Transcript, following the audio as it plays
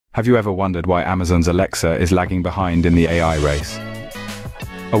Have you ever wondered why Amazon's Alexa is lagging behind in the AI race?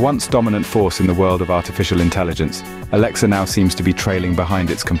 A once dominant force in the world of artificial intelligence, Alexa now seems to be trailing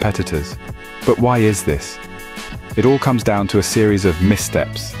behind its competitors. But why is this? It all comes down to a series of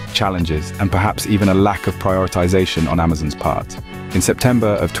missteps, challenges, and perhaps even a lack of prioritization on Amazon's part. In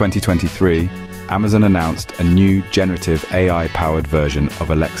September of 2023, Amazon announced a new generative AI-powered version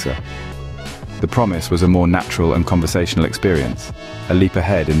of Alexa. The promise was a more natural and conversational experience, a leap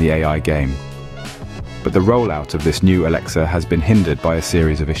ahead in the AI game. But the rollout of this new Alexa has been hindered by a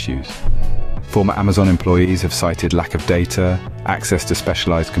series of issues. Former Amazon employees have cited lack of data, access to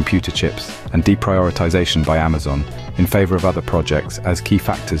specialized computer chips, and deprioritization by Amazon in favor of other projects as key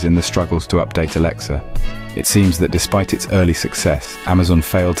factors in the struggles to update Alexa. It seems that despite its early success, Amazon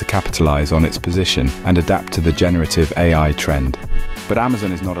failed to capitalize on its position and adapt to the generative AI trend. But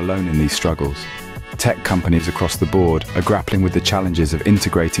Amazon is not alone in these struggles. Tech companies across the board are grappling with the challenges of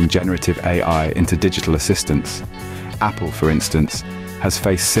integrating generative AI into digital assistants. Apple, for instance, has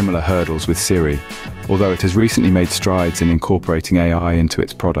faced similar hurdles with Siri, although it has recently made strides in incorporating AI into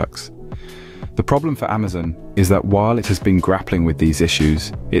its products. The problem for Amazon is that while it has been grappling with these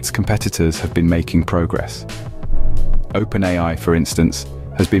issues, its competitors have been making progress. OpenAI, for instance,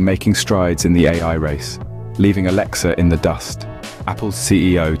 has been making strides in the AI race, leaving Alexa in the dust. Apple's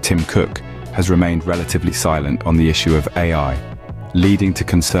CEO, Tim Cook, has remained relatively silent on the issue of AI, leading to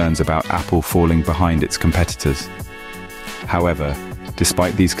concerns about Apple falling behind its competitors. However,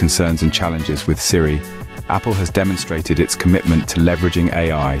 despite these concerns and challenges with Siri, Apple has demonstrated its commitment to leveraging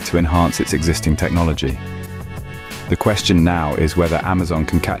AI to enhance its existing technology. The question now is whether Amazon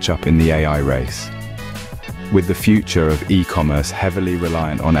can catch up in the AI race. With the future of e-commerce heavily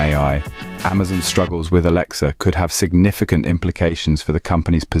reliant on AI, Amazon's struggles with Alexa could have significant implications for the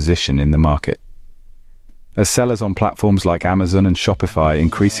company's position in the market. As sellers on platforms like Amazon and Shopify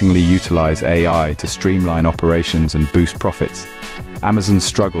increasingly utilize AI to streamline operations and boost profits, Amazon's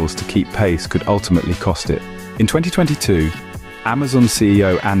struggles to keep pace could ultimately cost it. In 2022, Amazon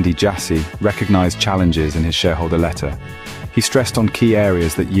CEO Andy Jassy recognized challenges in his shareholder letter. He stressed on key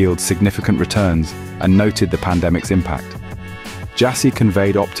areas that yield significant returns and noted the pandemic's impact. Jassy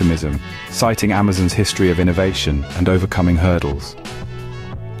conveyed optimism, citing Amazon's history of innovation and overcoming hurdles.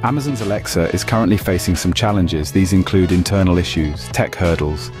 Amazon's Alexa is currently facing some challenges. These include internal issues, tech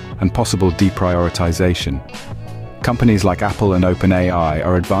hurdles, and possible deprioritization. Companies like Apple and OpenAI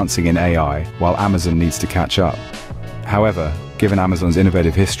are advancing in AI, while Amazon needs to catch up. However, given Amazon's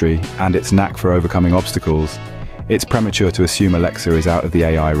innovative history and its knack for overcoming obstacles, it's premature to assume Alexa is out of the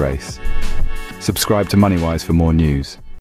AI race. Subscribe to MoneyWise for more news.